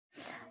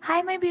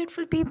Hi, my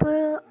beautiful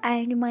people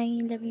and my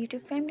love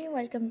YouTube family.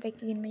 Welcome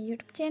back in my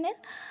YouTube channel,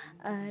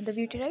 The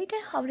Beauty Writer.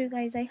 How are you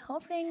guys? I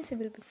hope friends you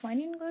will be fine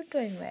and good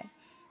doing well.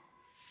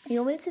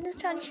 You will see this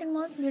tradition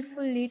most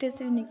beautiful, latest,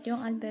 unique,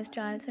 all best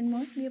styles and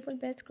most beautiful,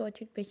 best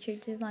crochet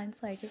bedsheet designs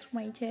items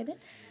from my channel.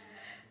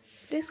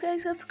 Please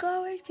guys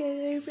subscribe our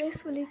channel,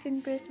 press the link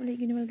and press the link.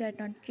 You will get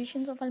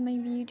notifications of all my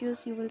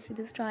videos. You will see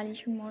the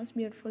stylish and most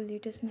beautiful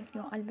latest new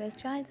all best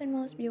styles and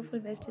most beautiful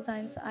best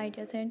designs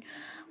ideas and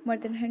more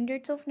than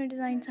hundreds of new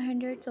designs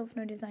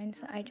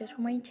ideas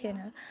from my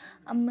channel.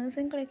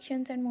 Amazing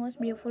collections and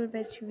most beautiful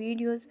best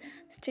videos,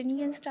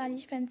 stunning and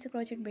stylish fancy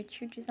crochet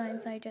bedsheet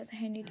designs ideas,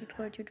 handy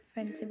crochet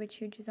fancy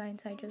bedsheet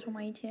designs ideas from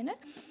my channel.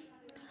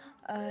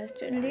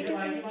 Latest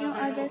unique new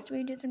all best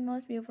videos and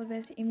most beautiful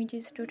best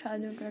images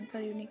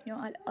 2024 unique new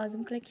all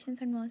awesome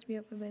collections and most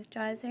beautiful best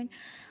styles and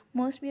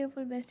most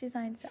beautiful best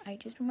designs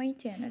ideas from my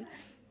channel.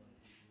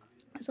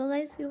 So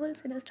guys, you will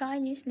see the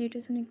stylish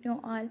latest unique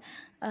new all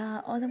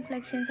awesome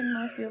collections and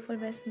most beautiful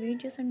best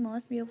videos and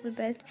most beautiful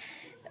best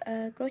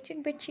crochet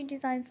bedsheet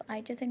designs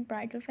ideas and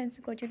bridal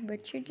fancy crochet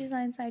bedsheet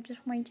designs ideas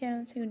from my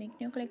channel. So unique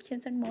new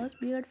collections and most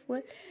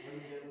beautiful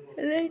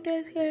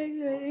latest and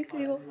unique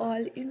new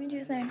all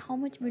images and how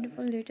much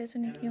beautiful latest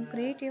unique new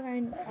creative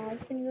and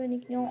often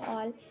unique new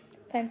all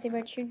fancy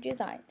bedsheet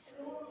designs,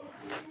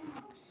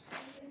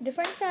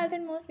 different styles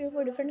and most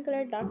beautiful different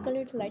color dark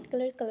colors light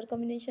colors color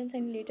combinations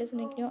and latest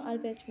unique new all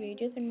best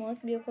videos and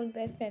most beautiful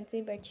best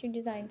fancy bedsheet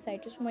designs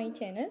items from my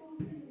channel.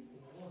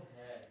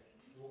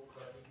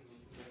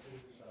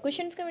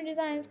 Cushions cover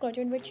designs,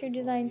 crochet bedsheet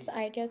designs,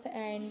 ideas,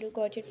 and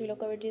crochet pillow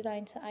cover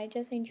designs,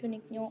 ideas, and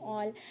unique new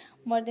all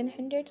more than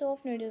hundreds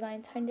of new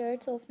designs,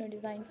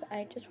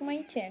 ideas from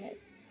my channel.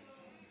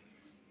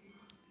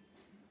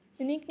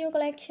 Unique new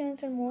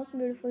collections and most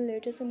beautiful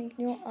latest unique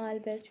new all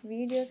best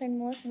videos and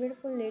most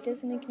beautiful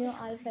latest unique new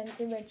all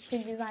fancy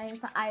bedsheet designs,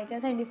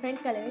 ideas, and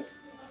different colors.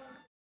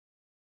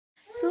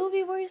 So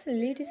viewers,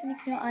 latest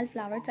unique new all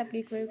flowers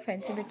applicable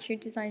fancy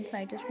bedsheet design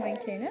sites from my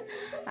channel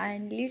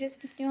and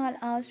latest new all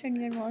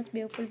outstanding and most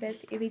beautiful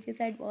best images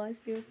and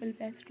most beautiful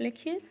best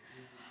collections.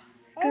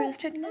 To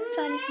stunning and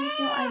stylish unique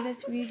new all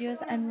best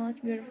videos and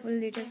most beautiful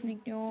latest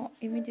unique new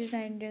images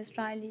and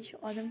stylish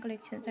awesome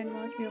collections and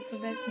most beautiful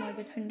best more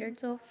than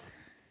hundreds of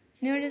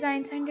new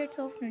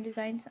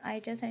designs,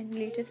 ideas and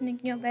latest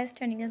unique new best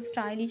stunning and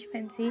stylish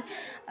fancy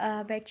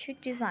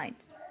bedsheet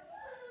designs,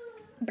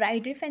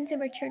 bridal fancy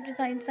bedsheet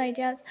designs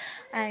ideas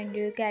and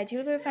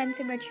casual wear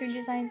fancy bedsheet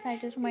designs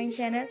ideas from my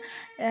channel.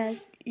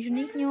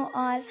 Unique new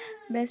all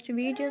best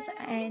videos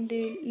and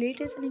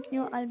latest unique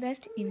new all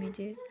best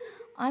images,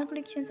 all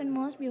collections and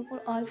most beautiful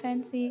all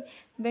fancy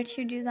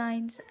bedsheet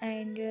designs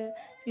and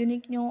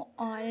unique new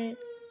all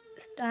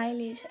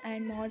stylish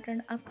and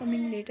modern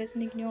upcoming latest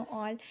unique new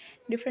all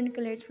different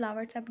colors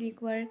flowers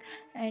applique work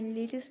and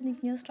latest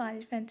unique new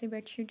stylish fancy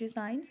bedsheet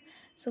designs.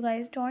 So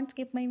guys, don't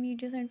skip my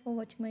videos and for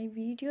watching my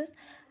videos,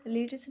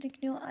 latest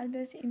unique new all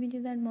best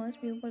images and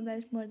most beautiful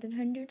best more than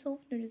hundreds of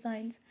new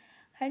designs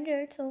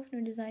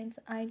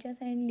ideas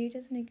and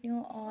latest unique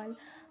new all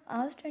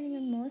outstanding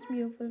and most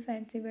beautiful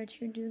fancy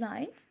bedsheet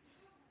designs,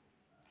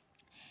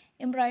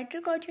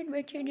 embroidery crochet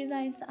bedsheet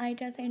designs,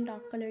 ideas and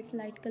dark colors,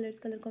 light colors,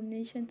 color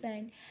combinations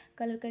and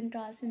color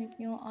contrast, unique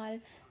new all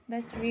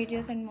best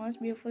videos and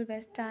most beautiful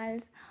best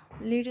styles,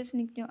 latest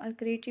unique new all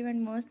creative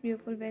and most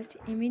beautiful best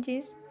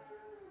images.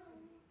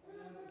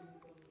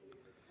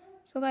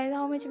 So guys,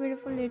 how much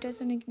beautiful latest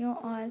unique new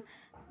all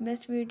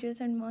best videos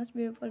and most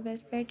beautiful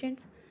best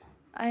patterns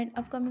and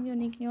upcoming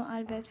unique new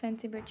all best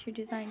fancy bedsheet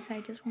designs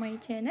ideas from my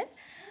channel.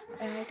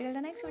 Till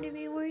the next video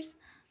viewers,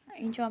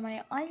 enjoy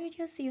my all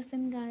videos. See you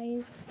soon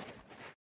guys.